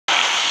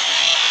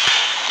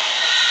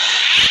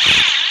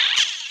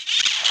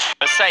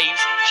Her saves,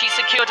 she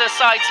secured her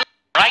side's lead.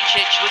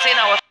 Rajcic was in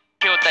our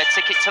secured their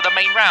ticket to the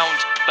main round,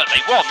 but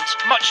they want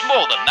much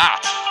more than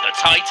that. The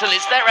title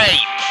is their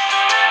aim.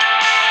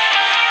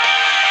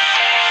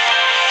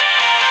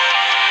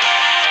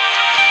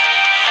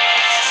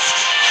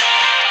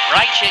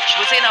 Rajcic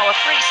was in our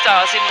 3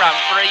 stars in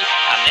round 3,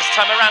 and this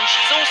time around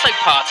she's also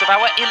part of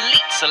our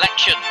elite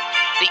selection.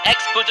 The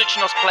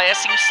ex-Budućnost player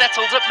seems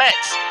settled at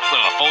Metz.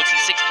 With a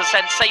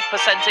 46% save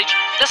percentage,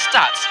 the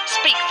stats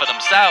speak for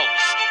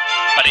themselves.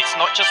 But it's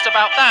not just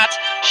about that,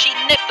 she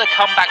nipped the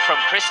comeback from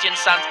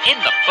Kristiansand in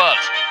the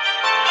bud.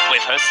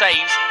 With her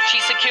saves,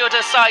 she secured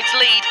her side's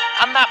lead,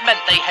 and that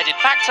meant they headed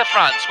back to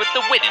France with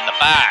the win in the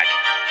bag.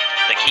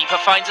 The keeper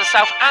finds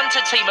herself and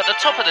her team at the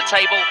top of the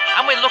table,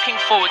 and we're looking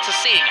forward to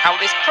seeing how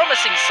this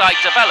promising side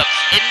develops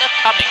in the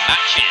coming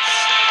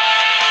matches.